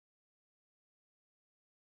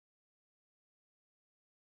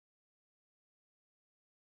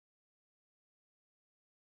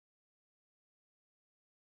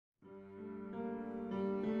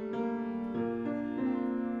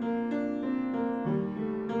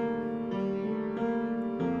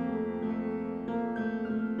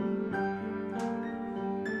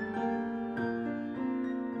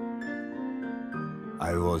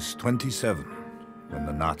I was 27 when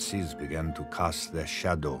the Nazis began to cast their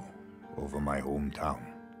shadow over my hometown.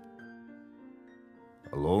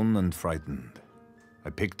 Alone and frightened, I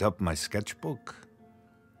picked up my sketchbook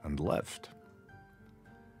and left,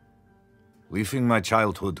 leaving my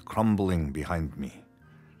childhood crumbling behind me.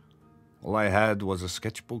 All I had was a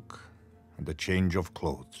sketchbook and a change of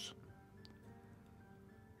clothes.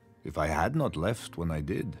 If I had not left when I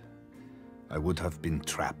did, I would have been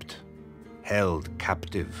trapped, held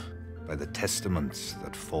captive by the testaments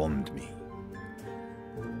that formed me.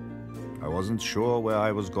 I wasn't sure where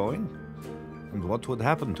I was going and what would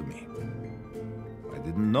happen to me. I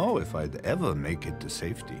didn't know if I'd ever make it to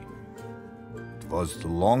safety. It was the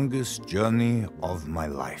longest journey of my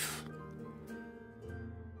life.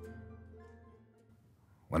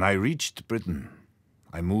 When I reached Britain,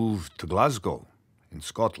 I moved to Glasgow in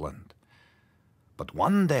Scotland. But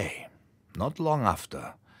one day, not long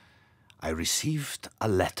after, I received a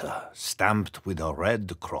letter stamped with a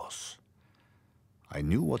red cross. I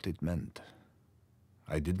knew what it meant.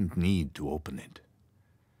 I didn't need to open it.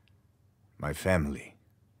 My family,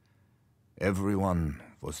 everyone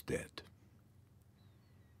was dead.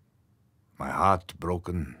 My heart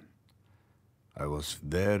broken. I was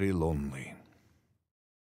very lonely.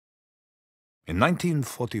 In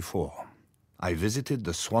 1944, I visited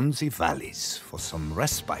the Swansea Valleys for some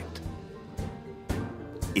respite.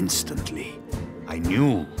 Instantly, I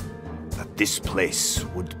knew that this place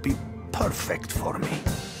would be perfect for me.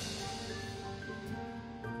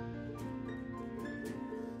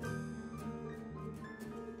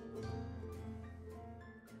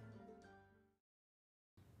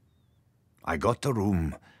 I got a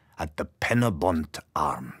room at the Penabont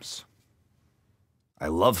Arms. I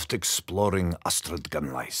loved exploring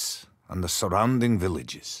Ystradgynlais and the surrounding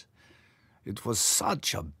villages. It was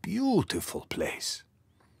such a beautiful place.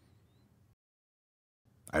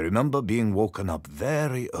 I remember being woken up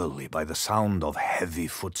very early by the sound of heavy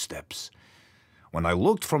footsteps. When I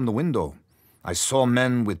looked from the window, I saw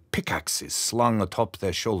men with pickaxes slung atop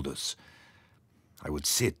their shoulders. I would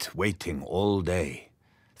sit waiting all day,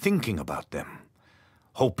 thinking about them,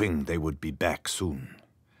 hoping they would be back soon.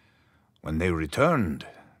 When they returned,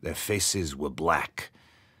 their faces were black,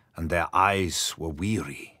 and their eyes were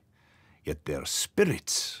weary, yet their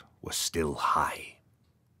spirits were still high.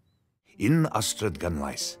 In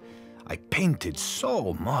Ystradgynlais, I painted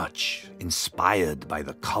so much, inspired by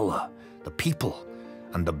the color, the people,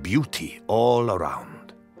 and the beauty all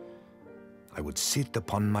around. I would sit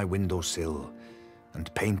upon my windowsill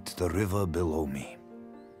and paint the river below me,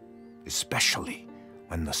 especially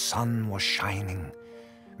when the sun was shining,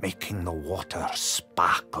 making the water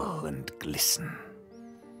sparkle and glisten.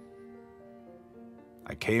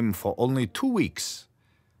 I came for only 2 weeks,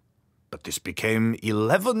 but this became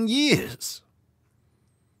 11 years.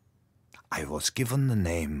 I was given the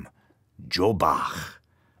name Jobach.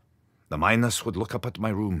 The miners would look up at my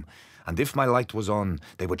room, and if my light was on,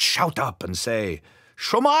 they would shout up and say,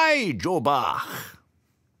 "Shomai, Jobach!"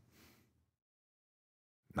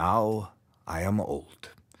 Now I am old,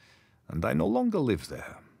 and I no longer live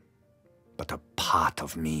there. But a part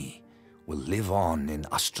of me will live on in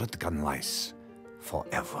Ystradgynlais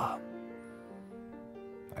forever.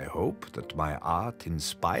 I hope that my art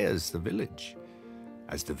inspires the village,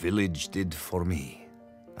 as the village did for me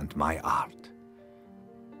and my art.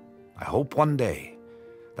 I hope one day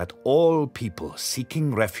that all people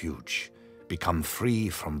seeking refuge become free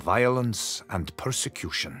from violence and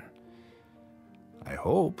persecution. I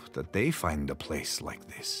hope that they find a place like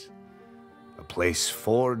this, a place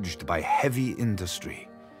forged by heavy industry,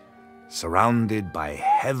 surrounded by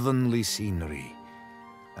heavenly scenery,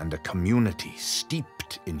 and a community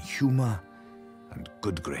steeped in humor and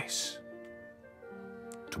good grace.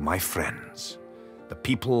 To my friends, the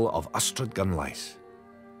people of Ystradgynlais,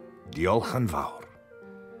 diolch yn fawr.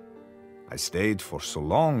 I stayed for so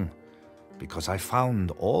long because I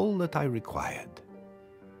found all that I required.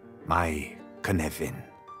 My Cynefin.